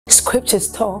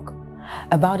scriptures talk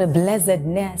about a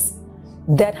blessedness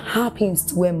that happens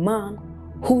to a man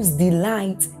whose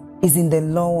delight is in the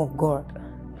law of God.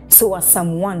 So as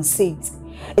Psalm 1 says,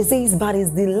 it says, but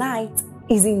his delight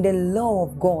is in the law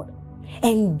of God,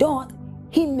 and doth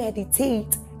he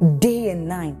meditate day and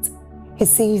night. He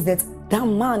says that that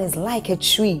man is like a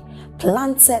tree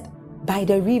planted by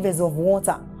the rivers of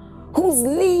water, whose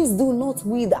leaves do not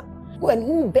wither, and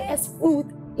who bears fruit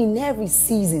in every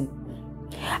season.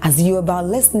 As you're about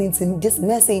listening to this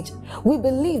message, we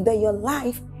believe that your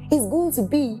life is going to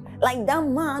be like that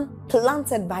man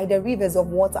planted by the rivers of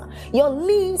water. Your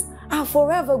leaves are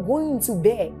forever going to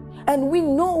bear. And we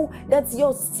know that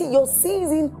your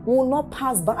season will not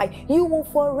pass by. You will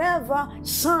forever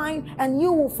shine and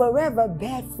you will forever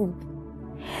bear fruit.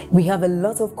 We have a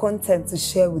lot of content to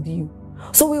share with you.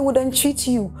 So we would entreat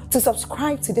you to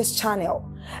subscribe to this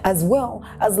channel, as well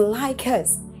as like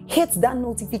us. Hit that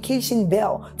notification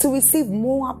bell to receive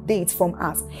more updates from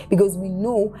us, because we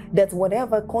know that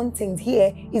whatever content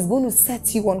here is going to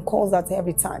set you on course at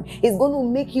every time. It's going to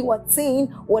make you attain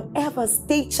whatever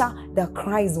stature that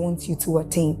Christ wants you to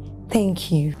attain. Thank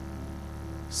you.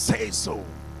 Say so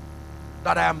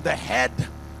that I am the head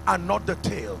and not the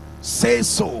tail. Say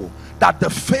so that the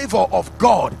favor of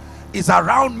God is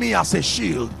around me as a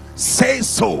shield. Say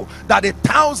so that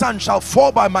 1,000 shall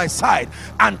fall by my side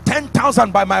and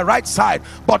 10,000 by my right side,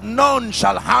 but none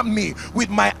shall harm me. With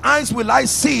my eyes will I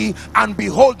see and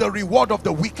behold the reward of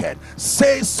the wicked.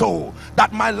 Say so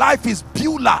that my life is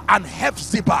Beulah and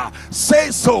Hephzibah.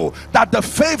 Say so that the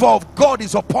favor of God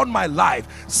is upon my life.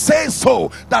 Say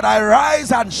so that I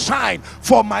rise and shine,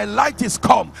 for my light is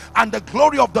come and the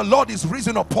glory of the Lord is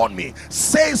risen upon me.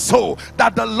 Say so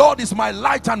that the Lord is my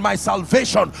light and my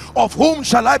salvation. Of whom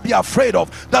shall I be afraid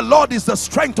of? The Lord is the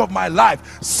strength of my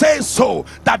life. Say so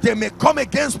that they may come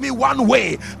against me one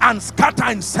way and scatter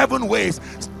in 7 ways.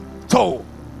 So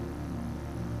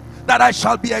that I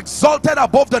shall be exalted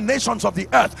above the nations of the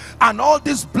earth, and all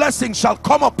these blessings shall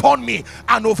come upon me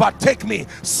and overtake me.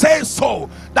 Say so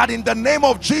that in the name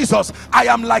of Jesus I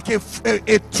am like a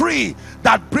tree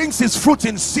that brings his fruit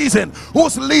in season,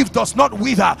 whose leaf does not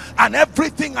wither, and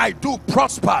everything I do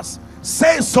prospers.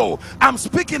 Say so. I'm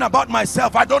speaking about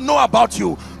myself. I don't know about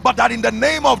you, but that in the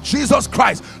name of Jesus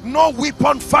Christ, no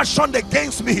weapon fashioned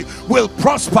against me will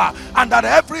prosper, and that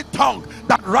every tongue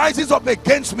that rises up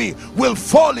against me will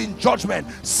fall in judgment.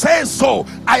 Say so.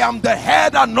 I am the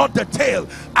head and not the tail,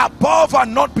 above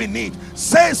and not beneath.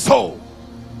 Say so.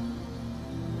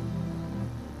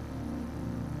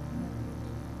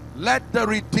 Let the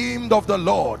redeemed of the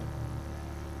Lord,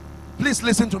 please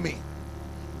listen to me,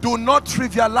 do not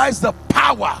trivialize the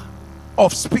power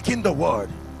of speaking the word.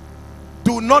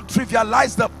 Do not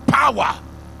trivialize the power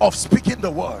of speaking the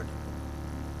word.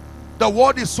 The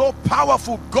word is so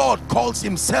powerful. God calls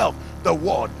himself the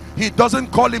word. He doesn't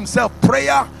call himself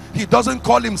prayer. He doesn't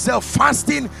call himself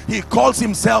fasting. He calls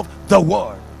himself the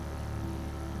word.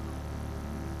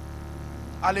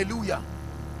 Hallelujah.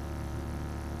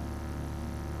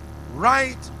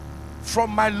 Right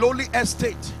from my lowly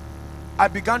estate, I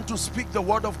began to speak the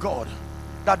word of God,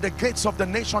 that the gates of the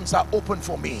nations are open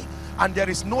for me, and there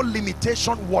is no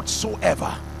limitation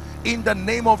whatsoever in the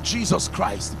name of Jesus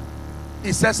Christ.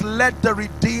 It says, let the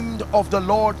redeemed of the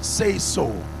Lord say so.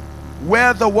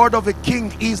 Where the word of a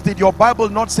king is, did your Bible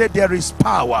not say there is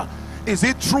power? Is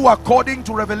it true, according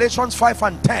to Revelations 5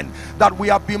 and 10, that we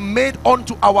have been made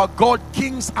unto our God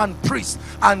kings and priests,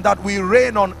 and that we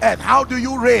reign on earth? How do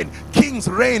you reign? Kings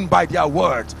reign by their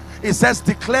words. It says,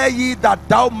 declare ye that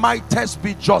thou mightest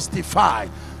be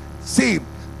justified. See,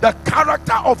 the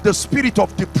character of the spirit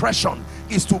of depression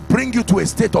is to bring you to a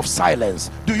state of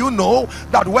silence. Do you know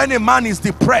that when a man is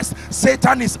depressed,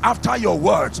 Satan is after your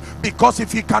words? Because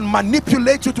if he can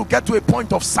manipulate you to get to a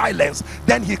point of silence,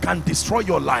 then he can destroy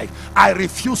your life. I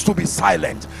refuse to be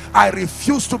silent. I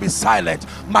refuse to be silent.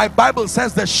 My Bible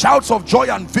says the shouts of joy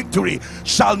and victory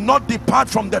shall not depart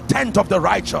from the tent of the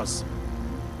righteous.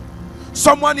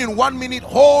 Someone in 1 minute,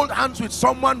 hold hands with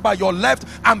someone by your left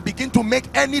and begin to make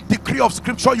any decree of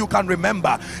scripture you can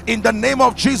remember. In the name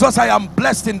of Jesus, I am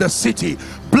blessed in the city,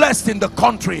 blessed in the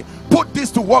country. Put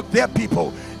this to work there,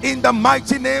 people. In the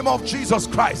mighty name of Jesus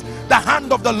Christ, the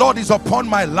hand of the Lord is upon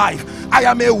my life. I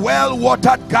am a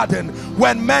well-watered garden.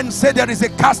 When men say there is a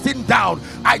casting down,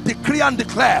 I decree and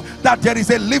declare that there is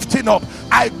a lifting up.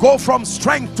 I go from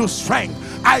strength to strength.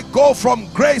 I go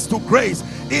from grace to grace.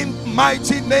 In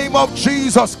mighty name of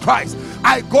Jesus Christ,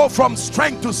 I go from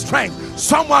strength to strength.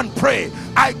 Someone pray.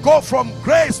 I go from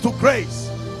grace to grace.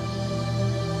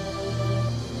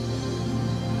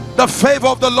 The favor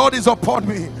of the Lord is upon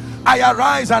me. I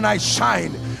arise and I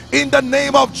shine. in the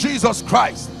name of Jesus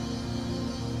Christ.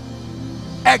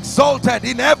 Exalted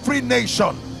in every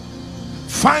nation,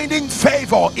 finding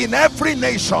favor in every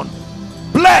nation,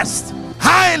 blessed,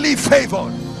 highly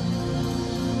favored.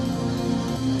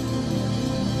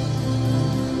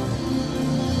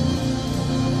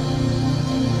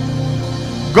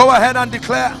 Go ahead and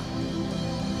declare.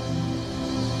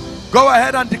 Go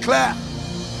ahead and declare.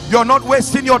 You're not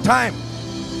wasting your time.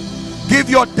 Give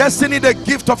your destiny the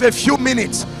gift of a few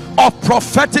minutes of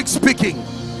prophetic speaking.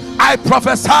 I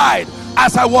prophesied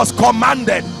as I was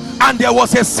commanded, and there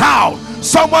was a sound.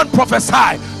 Someone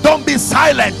prophesy. Don't be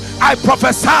silent. I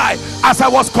prophesied as I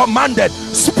was commanded.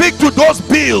 Speak to those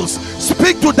bills.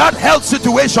 Speak to that health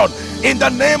situation. In the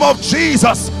name of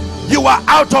Jesus, you are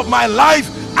out of my life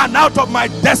and out of my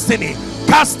destiny,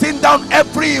 casting down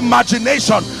every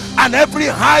imagination and every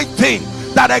high thing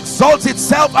that exalts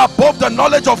itself above the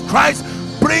knowledge of Christ,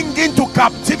 bring into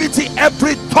captivity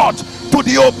every thought to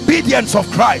the obedience of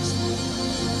Christ.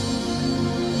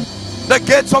 The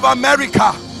gates of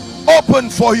America open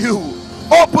for you,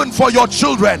 open for your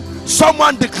children.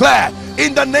 Someone declare,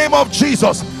 in the name of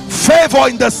Jesus, favor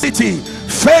in the city,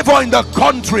 favor in the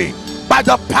country, by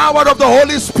the power of the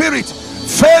Holy Spirit.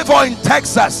 Favor in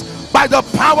Texas, by the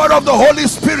power of the Holy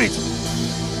Spirit.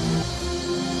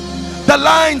 The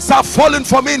lines are falling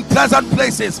for me in pleasant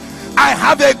places. I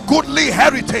have a goodly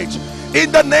heritage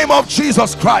in the name of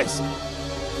Jesus Christ.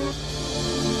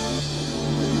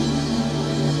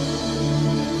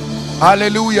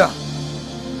 Hallelujah.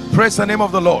 Praise the name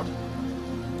of the Lord.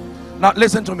 Now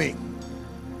listen to me.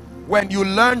 When you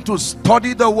learn to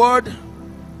study the word,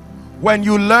 when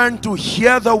you learn to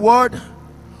hear the word,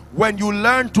 when you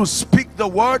learn to speak the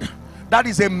word, that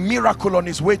is a miracle on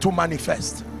its way to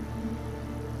manifest.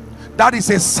 That is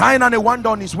a sign and a wonder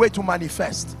on its way to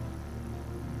manifest.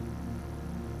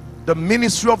 The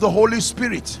ministry of the Holy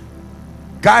Spirit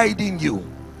guiding you,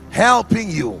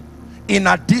 helping you, in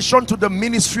addition to the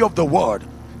ministry of the word,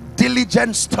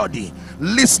 diligent study,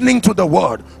 listening to the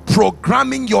word,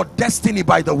 programming your destiny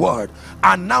by the word,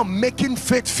 and now making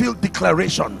faith-filled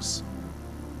declarations.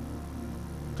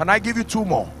 Can I give you two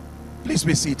more? Please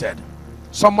be seated.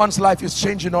 Someone's life is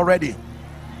changing already.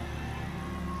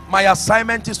 My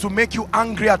assignment is to make you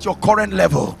angry at your current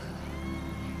level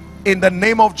in the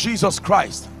name of Jesus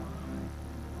Christ.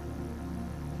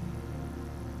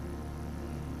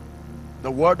 The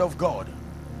word of God.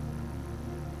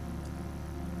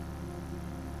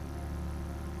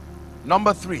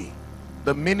 Number 3,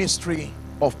 the ministry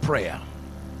of prayer.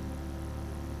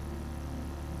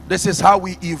 This is how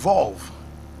we evolve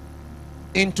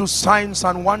into signs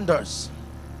and wonders.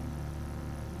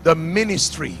 The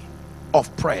ministry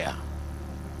of prayer.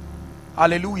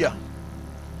 Hallelujah.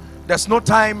 There's no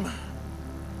time.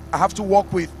 I have to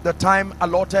walk with the time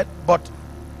allotted, but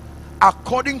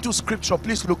according to scripture,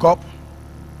 please look up.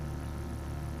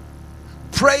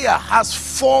 Prayer has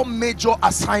 4 major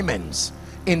assignments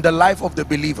in the life of the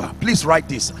believer. Please write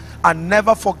this and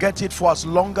never forget it for as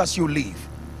long as you live.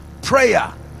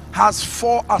 Prayer has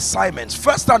 4 assignments.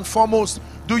 First and foremost,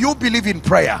 do you believe in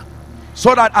prayer?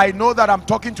 So that I know that I'm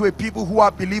talking to a people who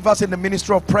are believers in the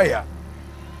ministry of prayer.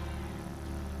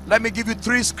 Let me give you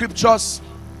 3 scriptures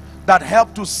that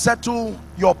help to settle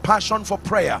your passion for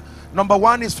prayer. Number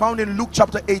 1 is found in Luke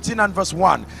chapter 18 and verse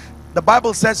 1. The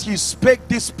Bible says, he spake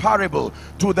this parable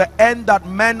to the end that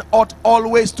men ought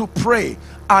always to pray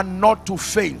and not to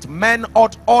faint. Men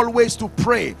ought always to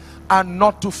pray and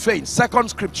not to faint. Second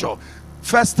scripture,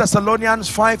 1 Thessalonians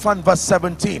 5 and verse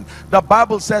 17. The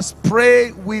Bible says,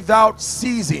 pray without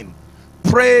ceasing.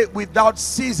 Pray without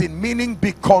ceasing, meaning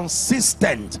be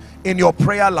consistent in your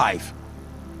prayer life.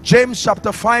 James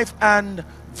chapter 5 and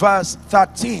verse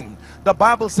 13. The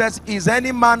Bible says, is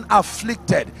any man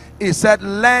afflicted? He said,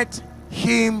 let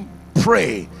him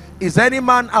pray. Is any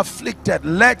man afflicted?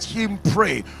 Let him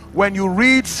pray. When you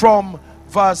read from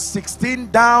verse 16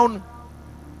 down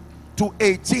to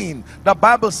 18, the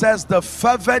Bible says, the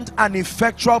fervent and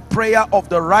effectual prayer of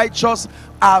the righteous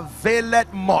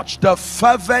availeth much. The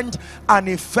fervent and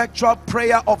effectual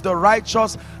prayer of the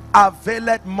righteous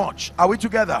availeth much. Are we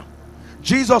together?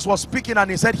 Jesus was speaking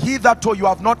and he said, hitherto you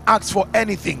have not asked for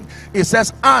anything. He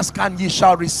says, ask and ye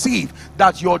shall receive,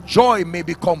 that your joy may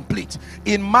be complete.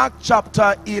 In Mark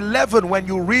chapter 11, when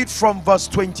you read from verse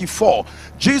 24,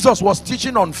 Jesus was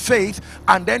teaching on faith,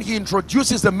 and then he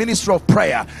introduces the ministry of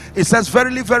prayer. He says,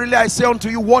 verily, verily, I say unto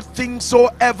you, what things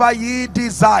soever ye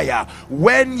desire,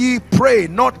 when ye pray,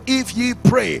 not if ye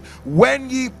pray, when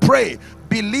ye pray,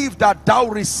 believe that thou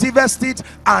receivest it,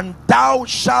 and thou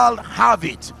shalt have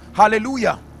it.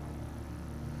 Hallelujah.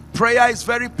 Prayer is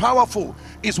very powerful.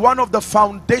 is one of the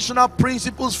foundational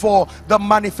principles for the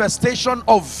manifestation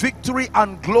of victory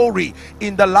and glory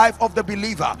in the life of the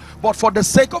believer. But for the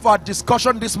sake of our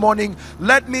discussion this morning,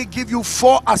 let me give you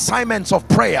 4 assignments of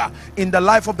prayer in the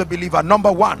life of the believer.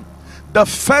 Number 1, the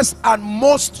first and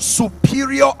most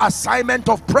superior assignment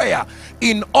of prayer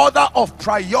in order of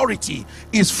priority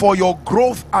is for your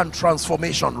growth and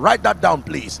transformation. Write that down,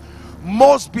 please.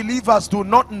 Most believers do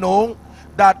not know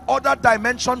that other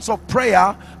dimensions of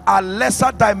prayer are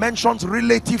lesser dimensions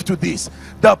relative to this.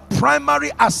 The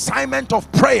primary assignment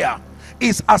of prayer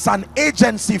is as an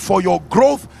agency for your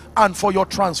growth and for your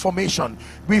transformation.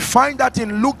 We find that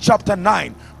in Luke chapter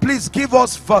 9. Please give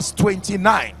us verse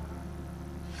 29.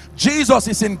 Jesus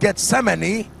is in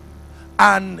Gethsemane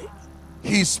and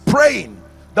he's praying.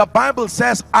 The Bible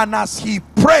says, and as he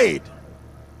prayed,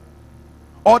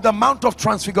 or the Mount of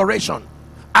Transfiguration,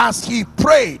 as he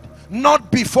prayed,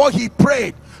 not before he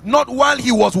prayed, not while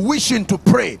he was wishing to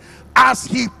pray, as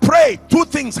he prayed, 2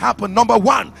 things happened. Number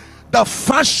 1, the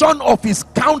fashion of his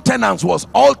countenance was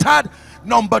altered.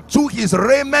 Number 2, his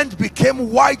raiment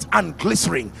became white and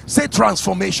glistening. Say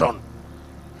transformation.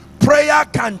 Prayer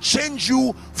can change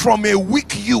you from a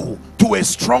weak you to a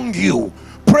strong you.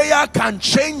 Prayer can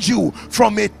change you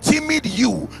from a timid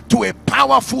you to a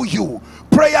powerful you.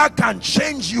 Prayer can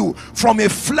change you from a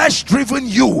flesh-driven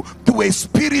you to a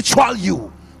spiritual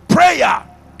you. Prayer,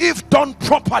 if done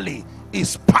properly,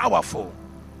 is powerful.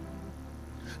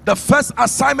 The first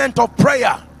assignment of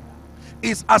prayer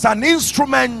is as an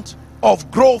instrument of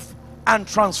growth and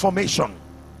transformation.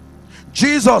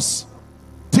 Jesus,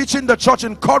 teaching the church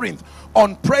in Corinth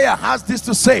on prayer, has this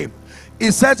to say.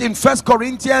 He says in 1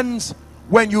 Corinthians,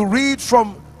 when you read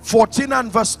from 14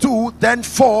 and verse 2, then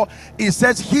 4, it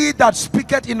says, he that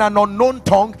speaketh in an unknown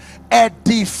tongue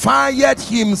edifieth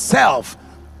himself.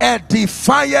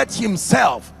 Edifieth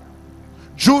himself.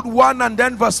 Jude 1 and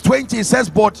then verse 20, it says,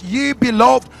 but ye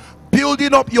beloved,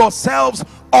 building up yourselves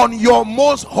on your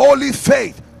most holy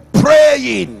faith,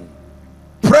 praying,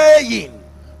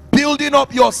 building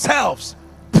up yourselves,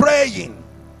 praying.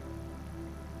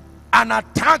 An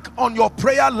attack on your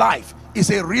prayer life is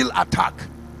a real attack.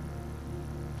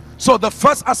 So the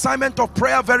first assignment of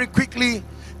prayer, very quickly,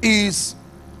 is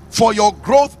for your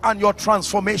growth and your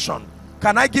transformation.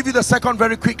 Can I give you the second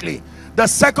very quickly? The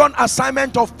second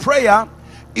assignment of prayer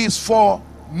is for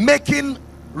making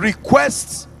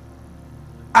requests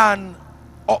and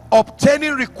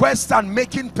obtaining requests and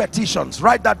making petitions.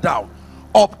 Write that down.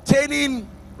 Obtaining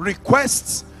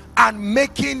requests and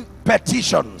making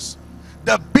petitions.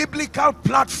 The biblical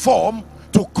platform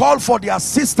to call for the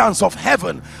assistance of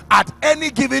heaven at any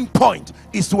given point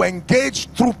is to engage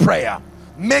through prayer,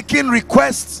 making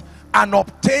requests and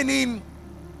obtaining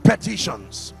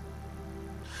petitions.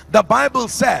 The Bible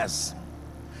says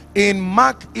in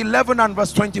Mark 11 and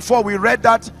verse 24, we read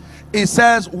that, it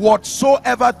says,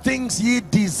 whatsoever things ye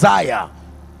desire.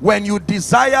 When you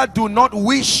desire, do not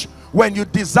wish. When you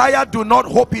desire, do not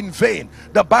hope in vain.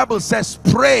 The Bible says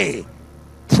pray,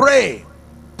 pray,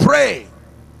 pray.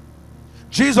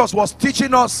 Jesus was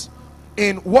teaching us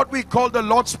in what we call the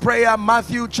Lord's Prayer,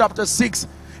 Matthew chapter 6.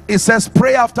 It says,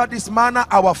 pray after this manner,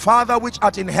 our Father which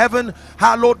art in heaven,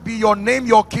 hallowed be your name,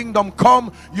 your kingdom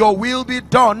come, your will be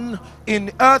done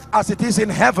in earth as it is in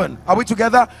heaven. Are we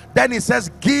together? Then it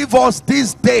says, give us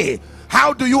this day.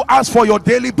 How do you ask for your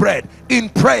daily bread? In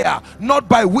prayer, not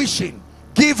by wishing.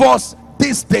 Give us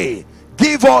this day.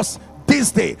 Give us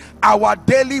this day our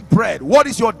daily bread. What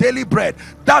is your daily bread?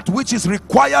 That which is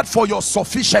required for your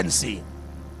sufficiency.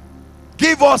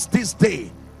 Give us this day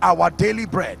our daily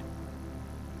bread.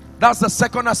 That's the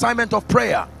second assignment of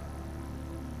prayer,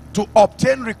 to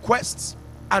obtain requests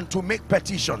and to make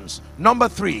petitions. Number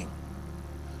 3,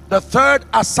 the third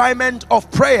assignment of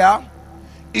prayer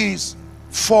is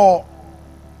for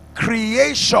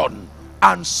creation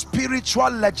and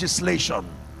spiritual legislation.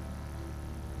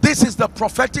 This is the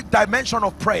prophetic dimension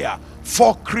of prayer.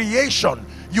 For creation,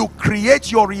 you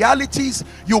create your realities,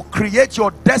 you create your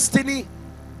destiny.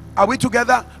 Are we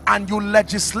together? And you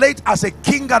legislate as a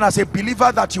king and as a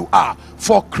believer that you are.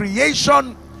 For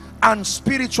creation and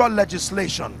spiritual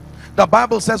legislation. The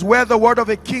Bible says, where the word of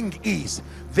a king is,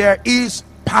 there is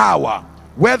power.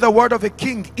 Where the word of a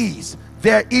king is,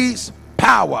 there is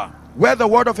power. Where the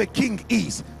word of a king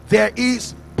is, there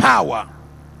is power.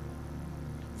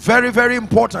 Very, very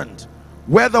important.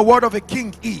 Where the word of a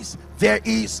king is, there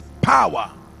is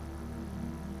power.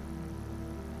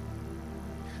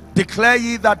 Declare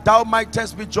ye that thou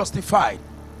mightest be justified.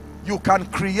 You can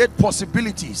create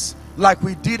possibilities like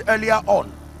we did earlier on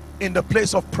in the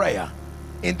place of prayer.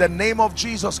 In the name of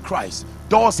Jesus Christ,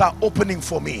 doors are opening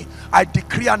for me. I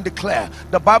decree and declare.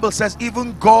 The Bible says,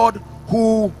 even God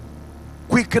who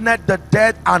quickeneth the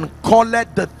dead and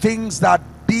calleth the things that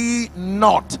be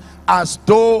not as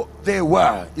though they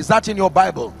were. Is that in your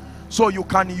Bible? So you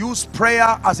can use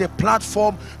prayer as a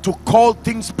platform to call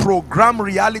things, program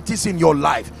realities in your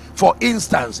life. For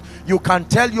instance, you can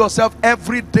tell yourself,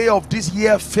 every day of this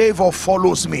year favor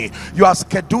follows me. You are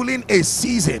scheduling a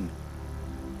season.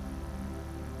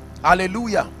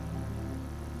 Hallelujah.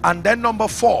 And then number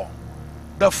 4,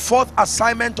 the fourth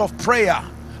assignment of prayer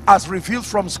as revealed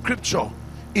from scripture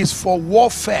is for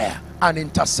warfare and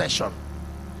intercession.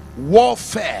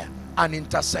 Warfare and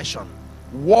intercession.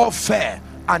 Warfare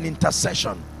and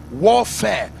intercession.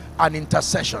 Warfare and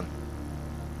intercession.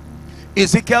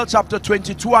 Ezekiel chapter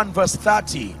 22 and verse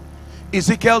 30.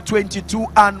 Ezekiel 22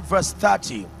 and verse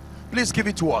 30. Please give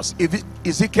it to us.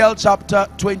 Ezekiel chapter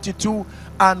 22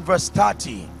 and verse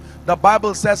 30. The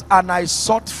Bible says, and I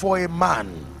sought for a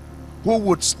man who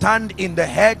would stand in the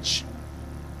hedge.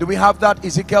 Do we have that?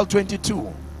 Ezekiel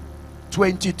 22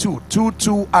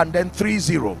 2 and then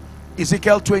 30.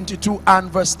 Ezekiel 22 and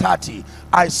verse 30.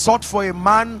 I sought for a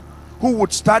man who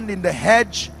would stand in the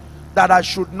hedge, that I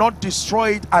should not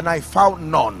destroy it, and I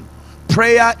found none.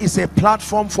 Prayer is a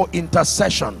platform for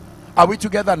intercession. Are we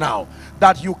together now?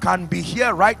 That you can be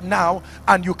here right now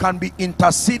and you can be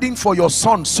interceding for your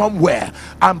son somewhere,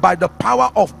 and by the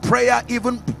power of prayer,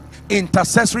 even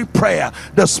intercessory prayer,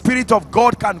 the Spirit of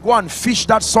God can go and fish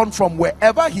that son from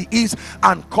wherever he is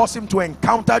and cause him to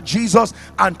encounter Jesus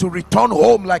and to return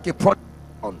home like a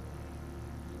prodigal.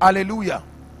 Hallelujah.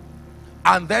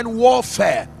 And then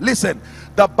warfare. Listen,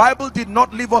 the Bible did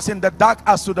not leave us in the dark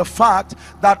as to the fact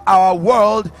that our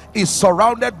world is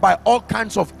surrounded by all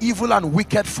kinds of evil and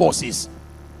wicked forces.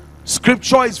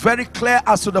 Scripture is very clear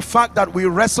as to the fact that we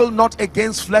wrestle not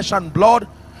against flesh and blood,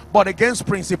 but against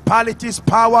principalities,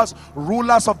 powers,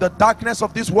 rulers of the darkness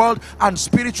of this world, and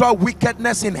spiritual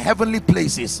wickedness in heavenly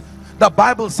places. The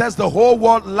Bible says the whole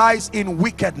world lies in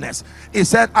wickedness. It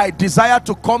said, I desire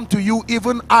to come to you,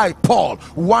 even I, Paul,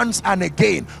 once and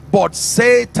again, but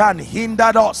Satan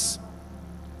hindered us.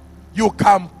 You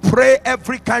can pray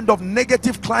every kind of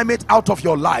negative climate out of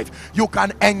your life. You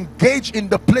can engage in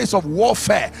the place of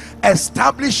warfare,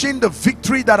 establishing the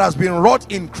victory that has been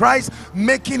wrought in Christ,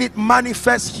 making it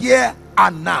manifest here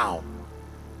and now.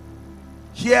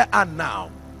 Here and now.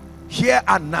 Here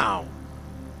and now.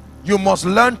 You must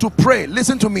learn to pray.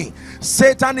 Listen to me.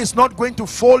 Satan is not going to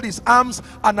fold his arms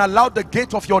and allow the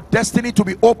gate of your destiny to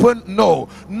be open. No,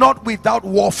 not without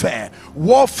warfare.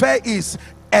 Warfare is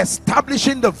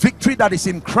establishing the victory that is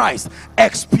in Christ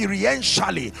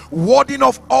experientially, warding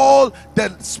off all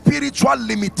the spiritual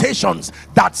limitations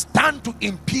that stand to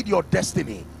impede your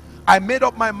destiny. I made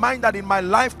up my mind that in my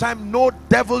lifetime, no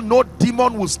devil, no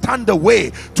demon will stand the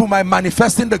way to my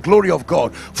manifesting the glory of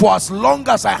God. For as long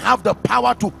as I have the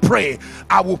power to pray,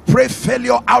 I will pray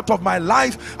failure out of my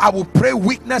life. I will pray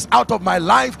weakness out of my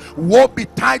life. Woe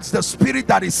betides the spirit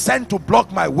that is sent to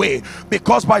block my way.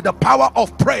 Because by the power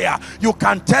of prayer, you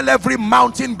can tell every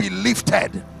mountain be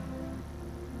lifted.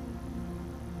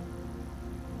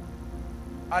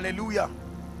 Hallelujah.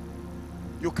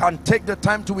 You can take the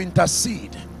time to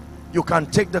intercede. You can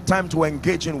take the time to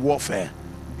engage in warfare.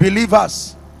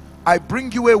 Believers, I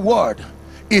bring you a word.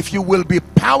 If you will be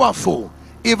powerful,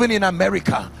 even in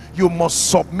America, you must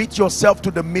submit yourself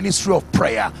to the ministry of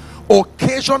prayer.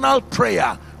 Occasional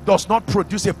prayer does not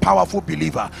produce a powerful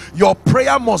believer. Your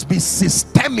prayer must be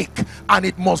systemic and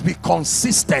it must be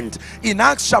consistent. In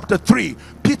Acts chapter 3,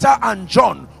 Peter and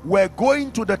John were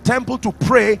going to the temple to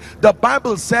pray. The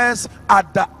Bible says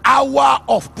at the hour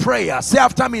of prayer. Say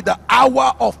after me, the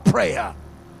hour of prayer.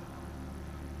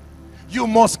 You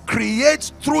must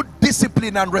create through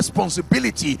discipline and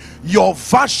responsibility your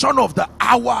version of the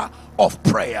hour of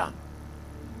prayer.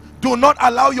 Do not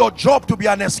allow your job to be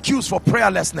an excuse for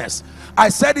prayerlessness. I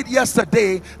said it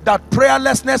yesterday that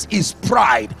prayerlessness is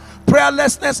pride.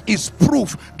 Prayerlessness is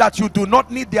proof that you do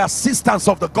not need the assistance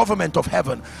of the government of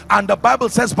heaven. And the Bible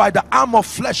says, by the arm of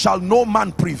flesh shall no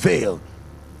man prevail.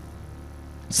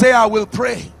 Say, I will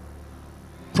pray.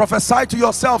 Prophesy to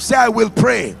yourself. Say, I will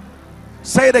pray.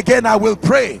 Say it again, I will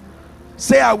pray.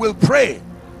 Say, I will pray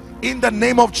in the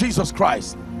name of Jesus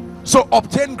Christ. So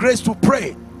obtain grace to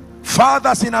pray.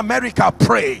 Fathers in America,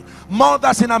 pray.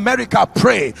 Mothers in America,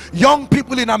 pray. Young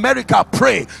people in America,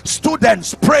 pray.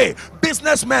 Students, pray.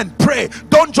 Businessmen, pray.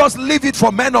 Don't just leave it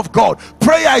for men of God.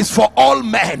 Prayer is for all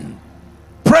men.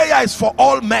 Prayer is for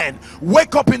all men.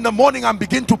 Wake up in the morning and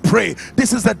begin to pray.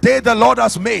 This is the day the Lord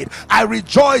has made. I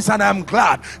rejoice and I'm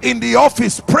glad. In the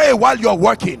office, pray while you're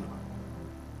working.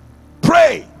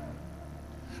 Pray.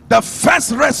 the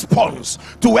first response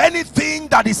to anything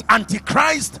that is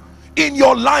antichrist in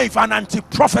your life and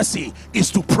anti-prophecy is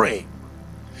to pray.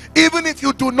 Even if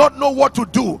you do not know what to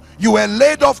do, you were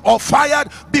laid off or fired,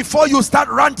 before you start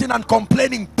ranting and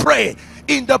complaining, pray.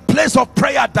 In the place of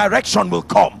prayer, direction will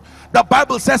come. The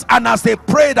Bible says, and as they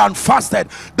prayed and fasted,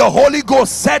 the Holy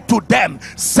Ghost said to them,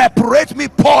 separate me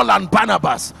Paul and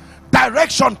Barnabas.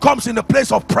 Direction comes in the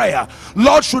place of prayer.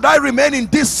 Lord, should I remain in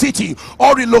this city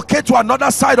or relocate to another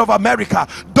side of America?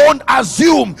 Don't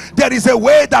assume there is a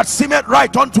way that seemeth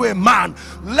right unto a man.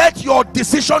 Let your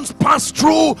decisions pass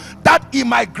through that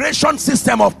immigration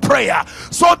system of prayer,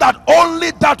 so that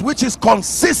only that which is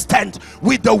consistent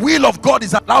with the will of God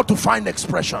is allowed to find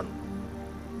expression.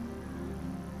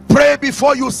 Pray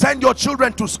before you send your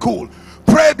children to school.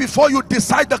 Pray before you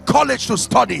decide the college to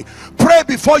study. Pray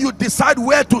before you decide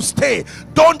where to stay.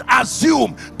 Don't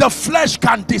assume. The flesh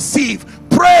can deceive.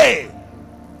 Pray.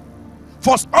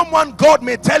 For someone, God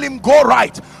may tell him go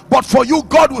right, but for you,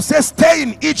 God will say stay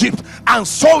in Egypt and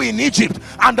sow in Egypt.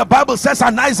 And the Bible says,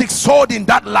 and Isaac sowed in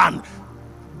that land.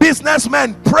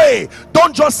 Businessmen, pray.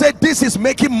 Don't just say this is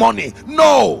making money.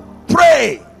 No,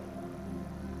 pray.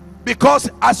 Because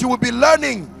as you will be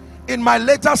learning in my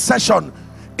later session,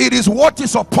 it is what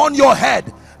is upon your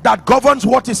head that governs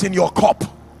what is in your cup.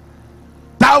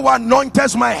 Thou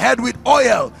anointest my head with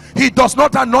oil. He does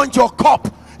not anoint your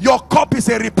cup. Your cup is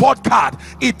a report card.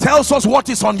 It tells us what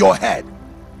is on your head.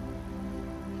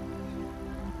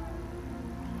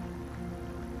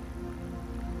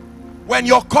 When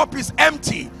your cup is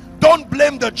empty, don't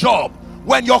blame the job.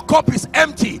 When your cup is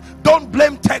empty, don't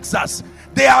blame Texas.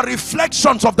 They are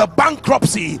reflections of the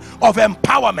bankruptcy of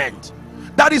empowerment.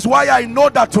 That is why I know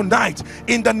that tonight,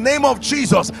 in the name of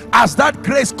Jesus, as that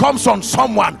grace comes on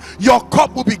someone, your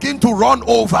cup will begin to run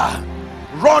over,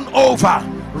 run over,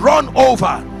 run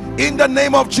over, in the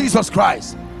name of Jesus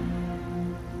Christ.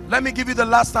 Let me give you the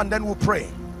last and then we'll pray.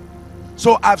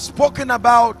 So I've spoken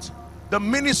about the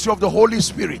ministry of the Holy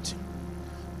Spirit,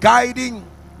 guiding,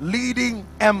 leading,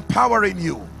 empowering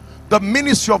you. The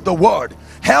ministry of the word,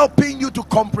 helping you to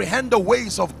comprehend the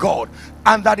ways of God,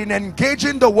 and that in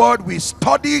engaging the word, we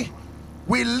study,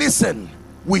 we listen,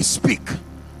 we speak.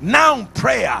 Now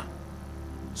prayer,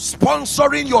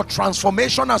 sponsoring your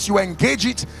transformation as you engage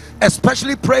it,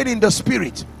 especially praying in the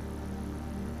spirit,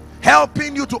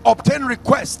 helping you to obtain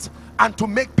requests and to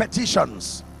make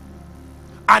petitions.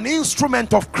 An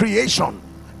instrument of creation,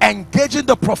 engaging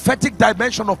the prophetic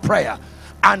dimension of prayer.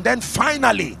 And then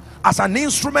finally, as an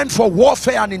instrument for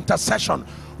warfare and intercession,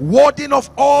 warding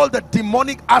off all the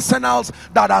demonic arsenals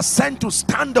that are sent to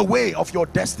stand the way of your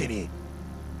destiny.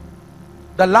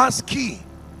 The last key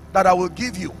that I will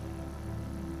give you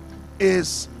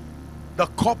is the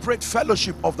corporate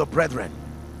fellowship of the brethren.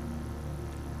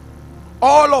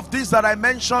 All of this that I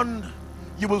mentioned,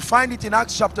 you will find it in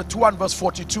Acts chapter 2 and verse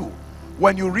 42.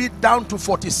 When you read down to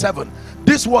 47,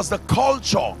 this was the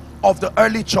culture of the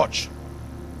early church.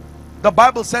 The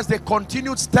Bible says they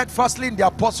continued steadfastly in the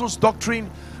apostles' doctrine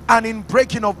and in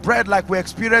breaking of bread, like we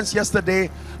experienced yesterday,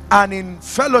 and in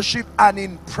fellowship and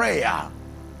in prayer.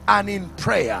 And in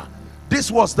prayer. This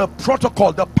was the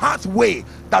protocol, the pathway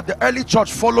that the early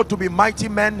church followed to be mighty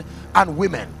men and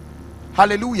women.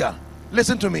 Hallelujah.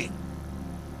 Listen to me.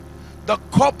 The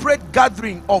corporate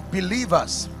gathering of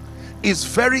believers is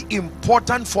very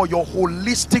important for your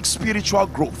holistic spiritual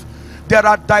growth. There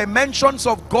are dimensions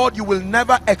of God you will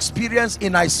never experience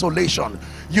in isolation.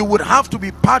 You would have to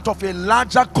be part of a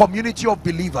larger community of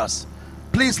believers.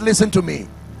 Please listen to me.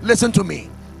 Listen to me.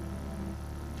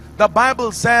 The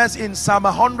Bible says in Psalm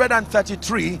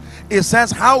 133, it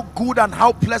says how good and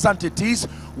how pleasant it is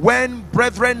when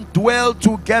brethren dwell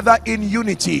together in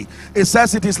unity. It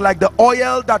says it is like the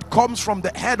oil that comes from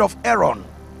the head of Aaron.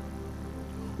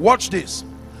 Watch this.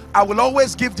 I will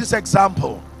always give this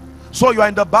example. So you are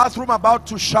in the bathroom about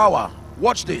to shower.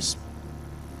 Watch this.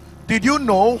 Did you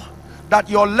know that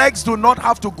your legs do not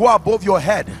have to go above your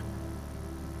head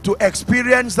to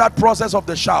experience that process of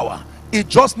the shower? It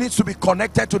just needs to be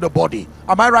connected to the body.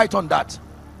 Am I right on that?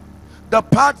 The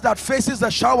part that faces the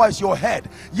shower is your head,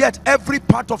 yet every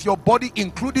part of your body,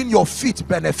 including your feet,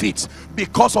 benefits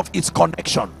because of its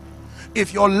connection.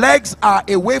 If your legs are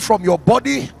away from your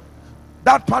body,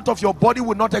 that part of your body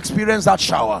will not experience that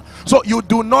shower. So you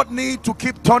do not need to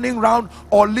keep turning around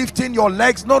or lifting your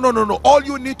legs. No. All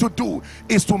you need to do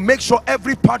is to make sure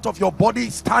every part of your body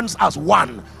stands as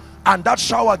one, and that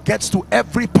shower gets to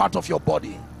every part of your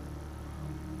body.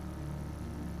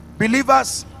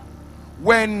 Believers,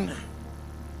 when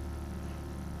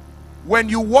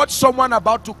you watch someone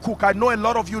about to cook, I know a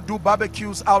lot of you do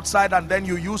barbecues outside and then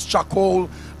you use charcoal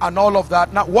and all of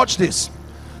that. Now watch this.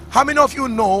 How many of you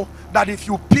know that if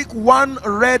you pick one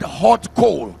red hot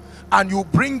coal and you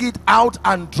bring it out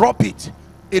and drop it,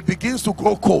 it begins to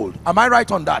grow cold? Am I right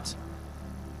on that?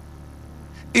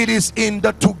 It is in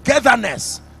the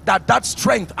togetherness that that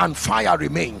strength and fire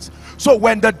remains. So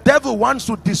when the devil wants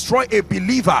to destroy a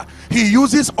believer, he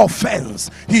uses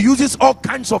offense, he uses all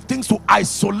kinds of things to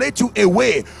isolate you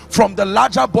away from the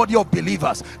larger body of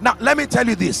believers. Now let me tell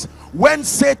you this: when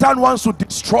Satan wants to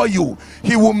destroy you,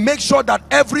 he will make sure that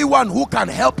everyone who can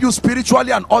help you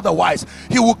spiritually and otherwise,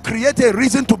 he will create a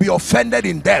reason to be offended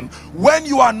in them. When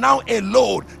you are now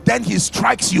alone, then he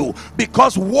strikes you,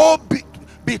 because woe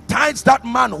betides that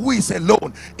man who is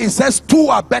alone. It says two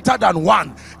are better than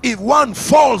one. If one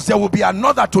falls, there will be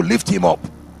another to lift him up.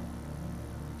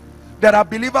 There are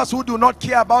believers who do not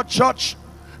care about church.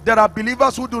 There are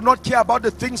believers who do not care about the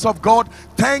things of God.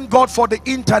 Thank God for the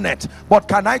internet. But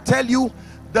can I tell you,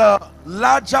 the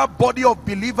larger body of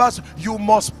believers, you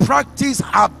must practice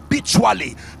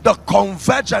habitually the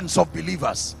convergence of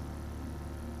believers.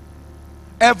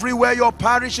 Everywhere your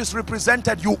parish is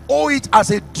represented, you owe it as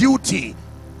a duty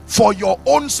for your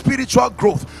own spiritual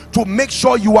growth to make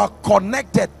sure you are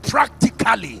connected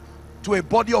practically to a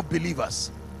body of believers.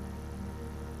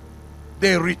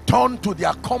 They return to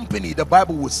their company, the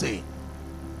Bible will say.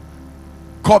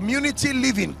 Community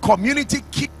living, community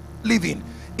living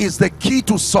is the key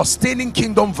to sustaining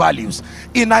kingdom values.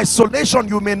 In isolation,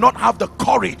 you may not have the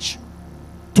courage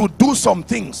to do some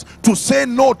things, to say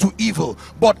no to evil,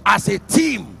 but as a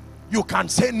team, you can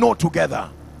say no together.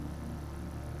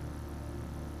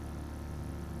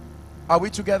 Are we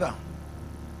together?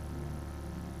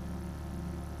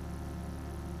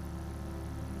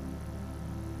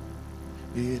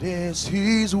 It is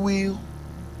his will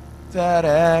that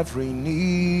every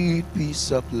need be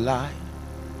supplied.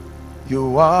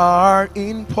 You are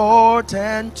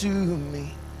important to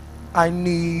me. I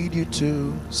need you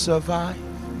to survive.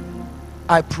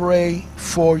 I pray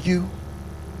for you.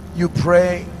 You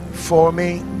pray for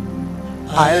me.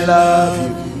 I love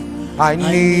you. I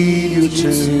need you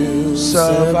to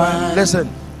survive. Listen,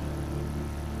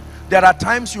 there are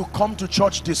times you come to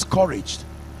church discouraged,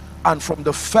 and from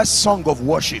the first song of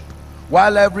worship,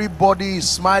 while everybody is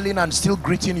smiling and still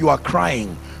greeting, you are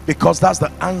crying, because that's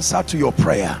the answer to your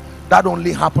prayer. That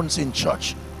only happens in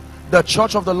church. The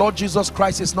church of the Lord Jesus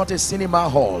Christ is not a cinema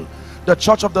hall. The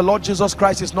church of the Lord Jesus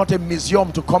Christ is not a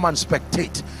museum to come and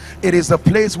spectate. It is the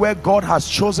place where God has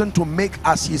chosen to make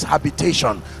as his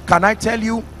habitation. Can I tell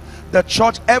you, the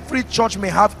church, every church may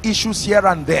have issues here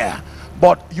and there,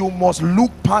 but you must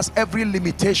look past every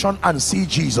limitation and see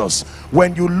Jesus.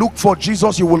 When you look for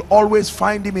Jesus, you will always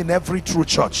find him in every true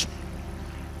church.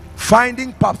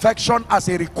 Finding perfection as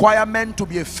a requirement to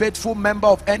be a faithful member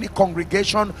of any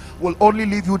congregation will only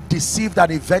leave you deceived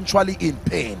and eventually in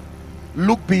pain.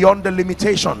 Look beyond the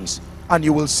limitations and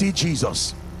you will see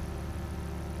Jesus.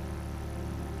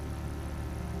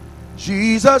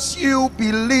 Jesus, you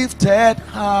be lifted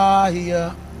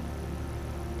higher,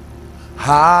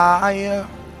 higher,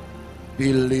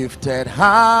 be lifted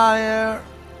higher.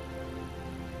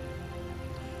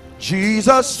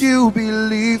 Jesus, you be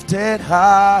lifted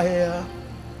higher,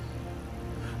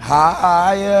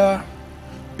 higher,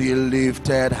 be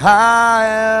lifted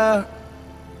higher.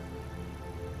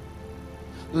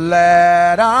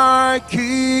 Let our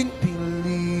King be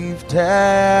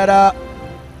lifted up.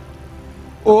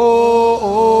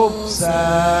 Oh,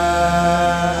 Zion.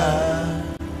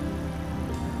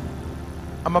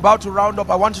 I'm about to round up.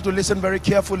 I want you to listen very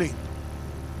carefully.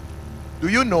 Do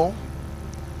you know,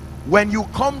 when you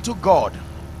come to God,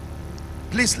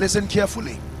 please listen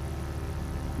carefully.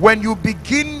 When you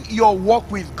begin your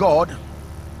walk with God,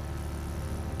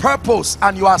 purpose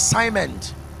and your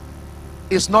assignment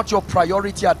is not your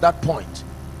priority at that point.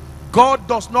 God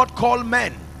does not call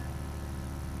men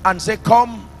and say,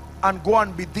 come and go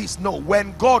and be this. No,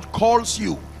 when God calls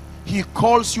you, he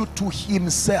calls you to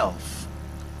himself.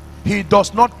 He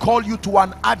does not call you to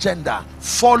an agenda.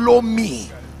 Follow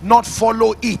me, not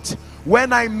follow it.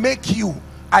 When I make you,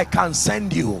 I can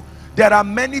send you. There are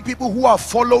many people who are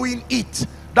following it.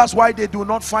 That's why they do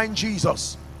not find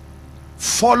Jesus.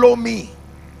 Follow me.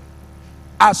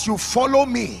 As you follow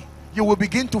me, you will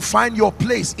begin to find your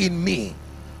place in me.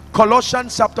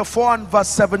 Colossians chapter 4 and verse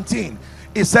 17,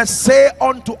 it says, say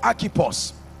unto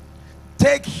Archippus,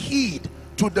 take heed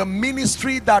to the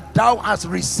ministry that thou hast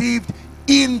received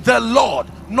in the Lord,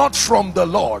 not from the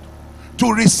Lord.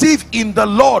 To receive in the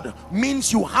Lord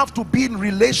means you have to be in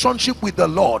relationship with the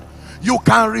Lord. You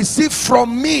can receive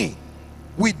from me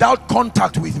without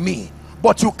contact with me,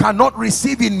 but you cannot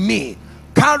receive in me.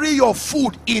 Carry your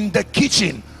food in the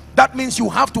kitchen. That means you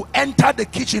have to enter the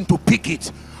kitchen to pick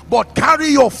it. but carry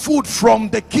your food from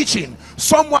the kitchen.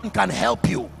 Someone can help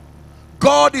you.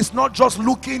 God is not just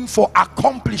looking for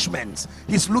accomplishments,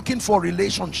 he's looking for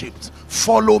relationships.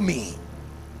 Follow me.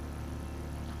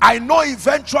 I know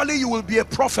eventually you will be a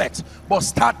prophet, but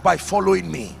start by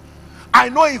following me. I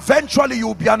know eventually you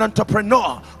will be an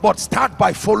entrepreneur, but start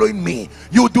by following me.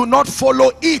 You do not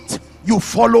follow it, you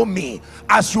follow me.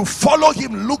 As you follow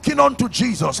him, looking unto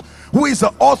Jesus, who is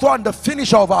the author and the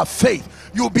finisher of our faith,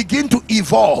 you begin to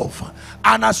evolve.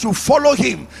 And as you follow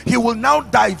him, he will now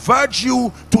diverge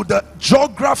you to the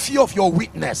geography of your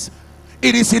witness.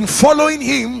 It is in following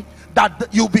him that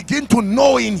you begin to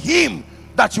know in him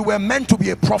that you were meant to be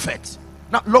a prophet.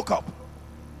 Now look up.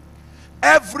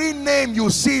 Every name you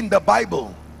see in the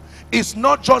Bible is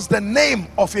not just the name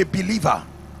of a believer.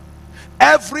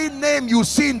 Every name you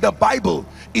see in the Bible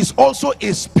is also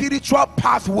a spiritual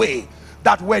pathway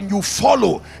that when you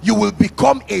follow, you will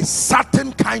become a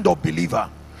certain kind of believer.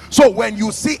 So when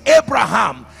you see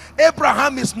Abraham,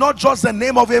 Abraham is not just the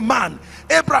name of a man.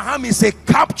 Abraham is a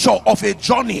capture of a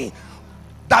journey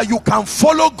that you can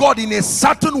follow God in a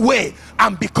certain way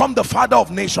and become the father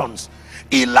of nations.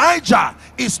 Elijah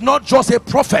is not just a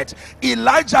prophet.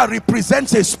 Elijah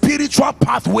represents a spiritual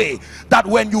pathway that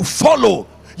when you follow,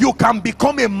 you can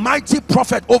become a mighty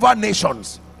prophet over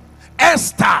nations.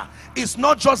 Esther is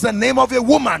not just the name of a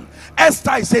woman.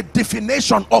 Esther is a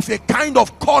definition of a kind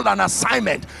of call and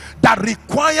assignment that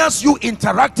requires you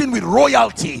interacting with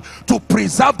royalty to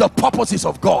preserve the purposes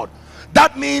of God.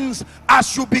 That means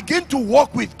as you begin to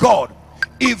walk with God,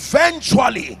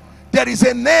 eventually there is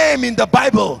a name in the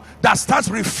Bible that starts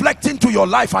reflecting to your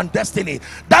life and destiny.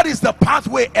 That is the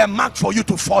pathway earmarked for you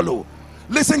to follow.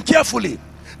 Listen carefully.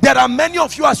 There are many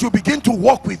of you, as you begin to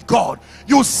walk with God,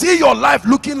 you see your life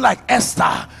looking like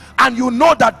Esther, and you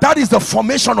know that that is the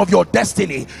formation of your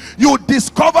destiny. You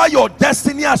discover your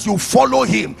destiny as you follow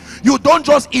him. You don't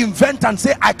just invent and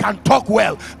say, I can talk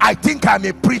well, I think I'm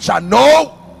a preacher.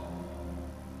 No.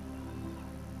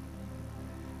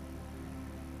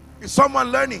 Is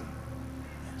someone learning?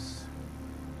 Yes.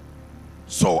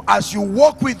 So as you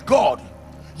walk with God,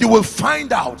 you will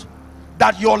find out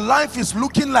that your life is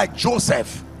looking like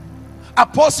Joseph.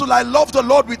 Apostle, I love the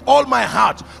Lord with all my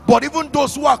heart, but even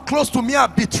those who are close to me are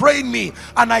betraying me,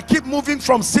 and I keep moving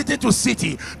from city to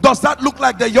city. Does that look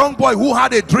like the young boy who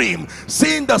had a dream,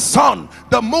 seeing the sun,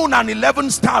 the moon, and 11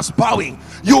 stars bowing?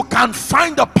 You can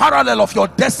find the parallel of your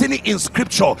destiny in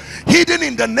scripture, hidden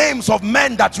in the names of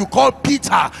men that you call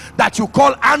Peter, that you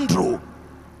call Andrew.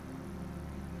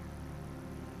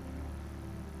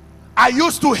 I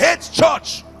used to hate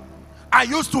church. I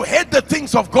used to hate the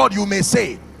things of God, you may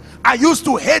say. I used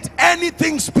to hate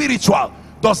anything spiritual.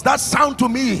 Does that sound to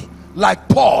me like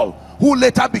Paul, who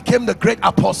later became the great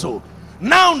apostle?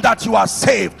 Now that you are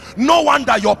saved, no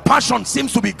wonder your passion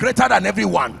seems to be greater than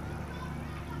everyone.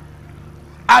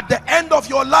 At the end of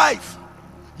your life,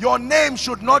 your name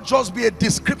should not just be a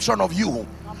description of you.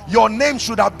 Your name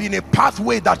should have been a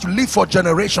pathway that you live for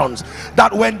generations,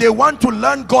 that when they want to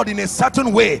learn God in a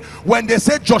certain way, when they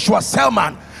say Joshua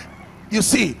Selman, you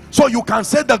see, so you can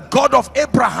say the God of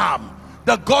Abraham,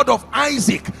 the God of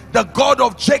Isaac, the God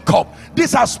of Jacob.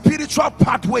 These are spiritual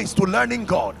pathways to learning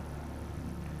God.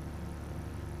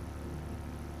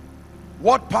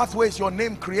 What pathway is your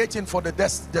name creating for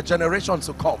the generations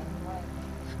to come?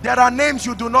 There are names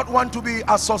you do not want to be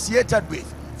associated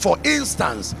with. For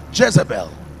instance,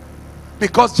 Jezebel,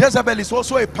 because Jezebel is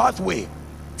also a pathway.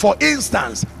 For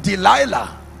instance,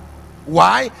 Delilah.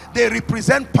 Why? They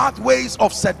represent pathways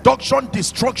of seduction,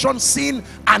 destruction, sin,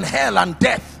 and hell and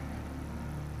death.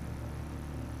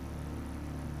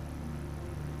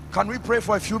 Can we pray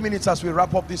for a few minutes as we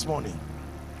wrap up this morning?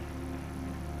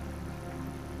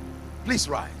 Please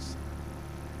rise.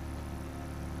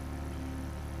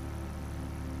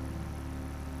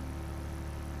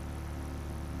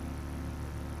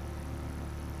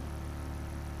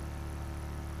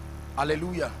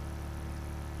 Hallelujah.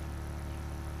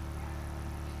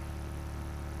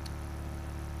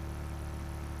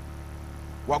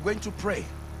 We are going to pray.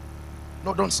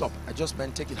 No, don't stop. I just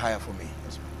meant take it higher for me.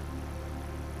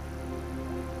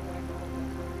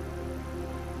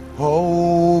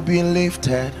 Oh, be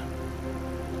lifted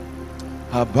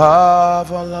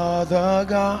above all other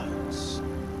gods.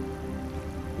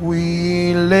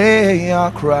 We lay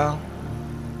our crown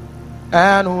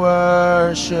and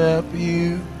worship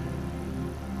you.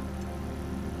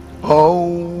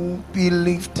 Oh, be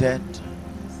lifted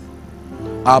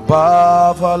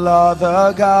above all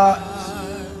other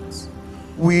gods.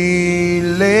 We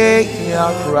lay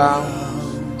our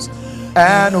crowns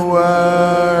and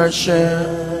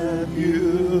worship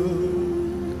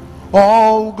you.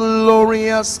 Oh,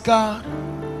 glorious God,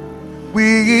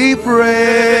 we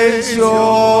praise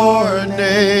your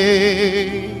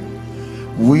name.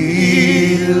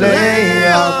 We lay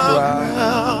our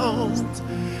crowns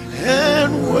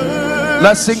and worship.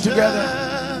 Let's sing together.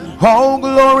 Oh,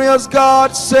 glorious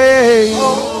God, say,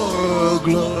 oh,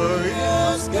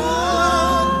 glorious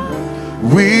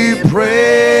God, we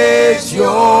praise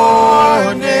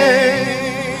your name.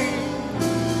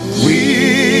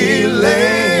 We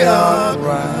lay our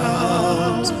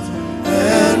crowns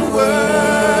and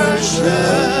worship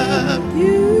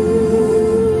you.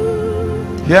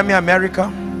 Hear me,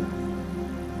 America.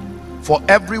 For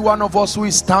every one of us who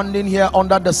is standing here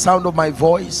under the sound of my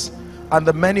voice, and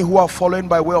the many who are following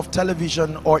by way of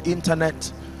television or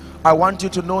internet, I want you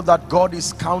to know that God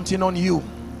is counting on you.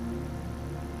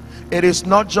 It is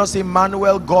not just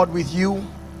Emmanuel, God with you,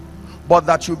 but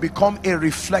that you become a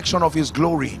reflection of his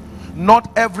glory. Not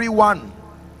everyone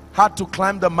had to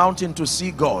climb the mountain to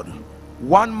see God.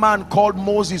 One man called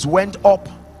Moses went up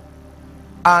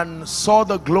and saw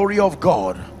the glory of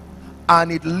God,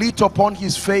 and it lit upon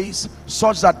his face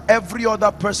such that every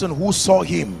other person who saw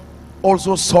him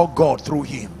also saw God through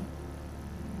him.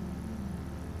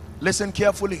 Listen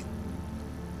carefully.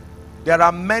 There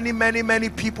are many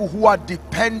people who are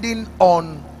depending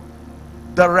on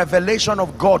the revelation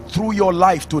of God through your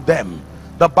life to them.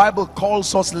 The Bible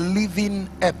calls us living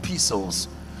epistles,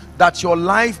 that your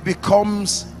life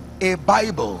becomes a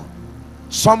Bible.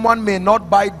 Someone may not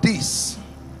buy this,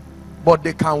 but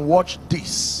they can watch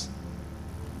this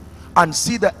and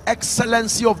see the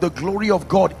excellency of the glory of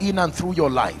God in and through your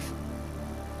life.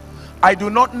 I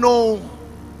do not know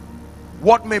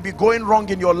what may be going wrong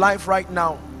in your life right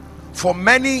now. For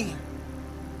many,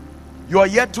 you are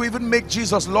yet to even make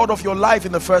Jesus Lord of your life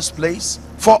in the first place.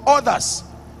 For others,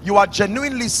 you are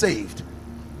genuinely saved,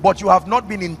 but you have not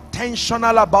been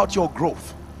intentional about your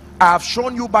growth. I have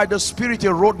shown you by the Spirit a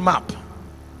roadmap.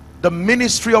 The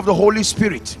ministry of the Holy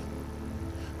Spirit,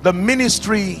 the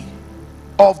ministry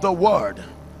of the Word,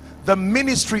 the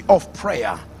ministry of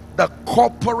prayer, the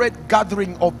corporate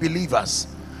gathering of believers.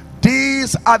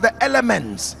 These are the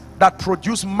elements that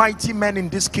produce mighty men in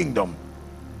this kingdom.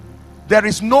 There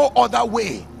is no other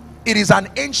way. It is an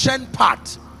ancient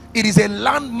path. It is a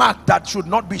landmark that should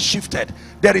not be shifted.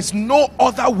 There is no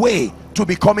other way to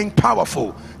becoming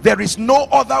powerful. There is no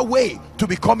other way to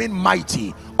becoming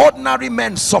mighty. Ordinary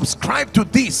men subscribe to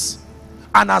this,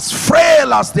 and as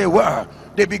frail as they were,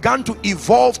 they began to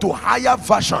evolve to higher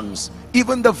versions,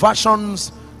 even the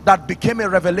versions that became a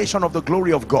revelation of the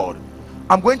glory of God.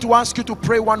 I'm going to ask you to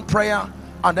pray one prayer,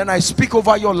 and then I speak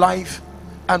over your life,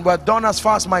 and we're done as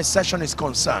far as my session is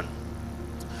concerned.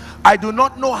 I do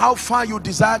not know how far you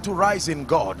desire to rise in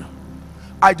God.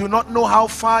 I do not know how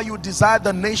far you desire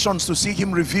the nations to see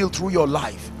him revealed through your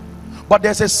life, but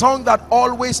there's a song that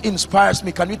always inspires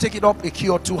me. Can you take it up a key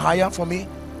or two higher for me?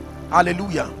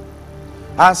 Hallelujah.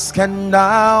 Ask and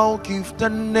I'll give the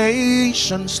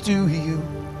nations to you,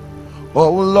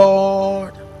 oh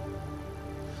Lord.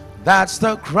 That's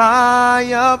the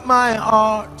cry of my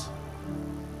heart.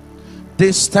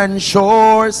 Distant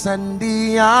shores and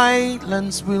the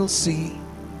islands will see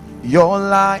your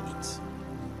light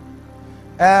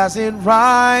as it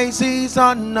rises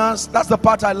on us. That's the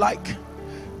part I like.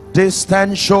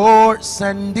 Distant shores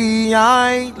and the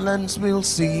islands will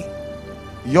see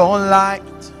your light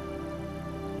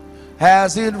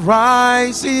as it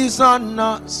rises on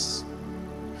us.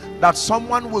 That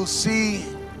someone will see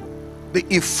the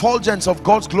effulgence of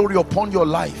God's glory upon your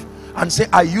life and say,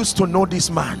 I used to know this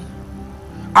man,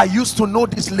 I used to know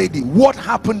this lady. What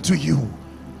happened to you?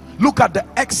 Look at the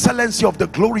excellency of the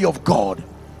glory of God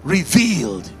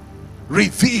revealed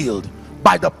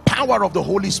by the power of the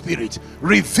Holy Spirit,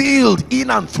 revealed in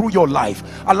and through your life.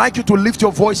 I'd like you to lift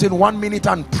your voice in 1 minute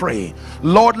and pray.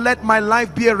 Lord, let my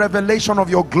life be a revelation of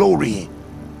your glory.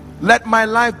 Let my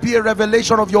life be a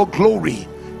revelation of your glory,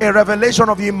 a revelation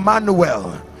of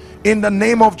Emmanuel. In the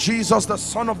name of Jesus, the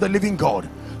Son of the living God,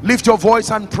 lift your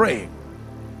voice and pray.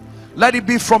 Let it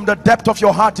be from the depth of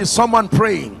your heart. Is someone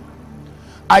praying?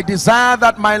 I desire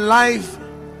that my life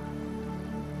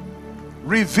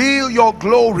reveal your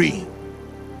glory,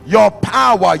 your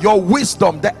power, your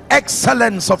wisdom, the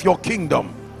excellence of your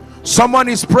kingdom. Someone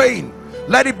is praying.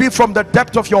 Let it be from the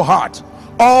depth of your heart.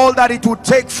 All that it would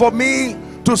take for me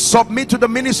to submit to the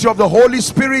ministry of the Holy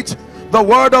Spirit, the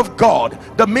word of God,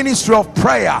 the ministry of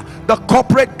prayer, the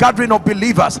corporate gathering of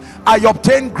believers. I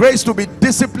obtain grace to be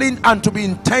disciplined and to be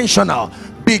intentional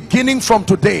beginning from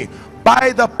today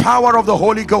by the power of the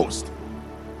Holy Ghost.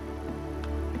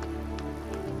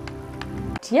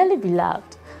 Dearly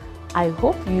beloved, I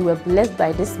hope you were blessed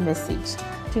by this message.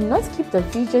 Do not keep the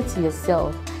video to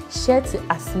yourself. Share to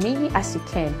as many as you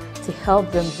can to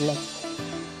help them bless.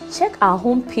 Check our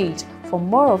homepage for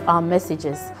more of our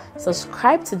messages.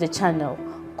 Subscribe to the channel,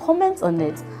 comment on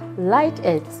it, like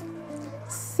it.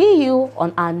 See you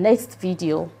on our next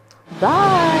video.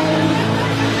 Bye.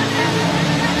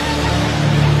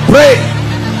 Pray,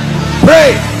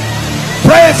 pray,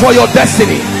 pray for your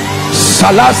destiny.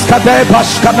 Salaskade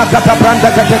bashkana kata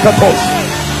branda katekatos.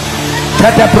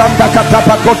 Kete branda kata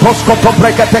pakotos koto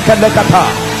brekateka lekata.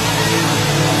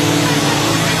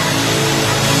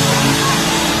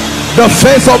 The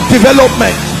phase of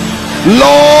development.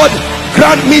 Lord,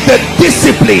 grant me the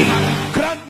discipline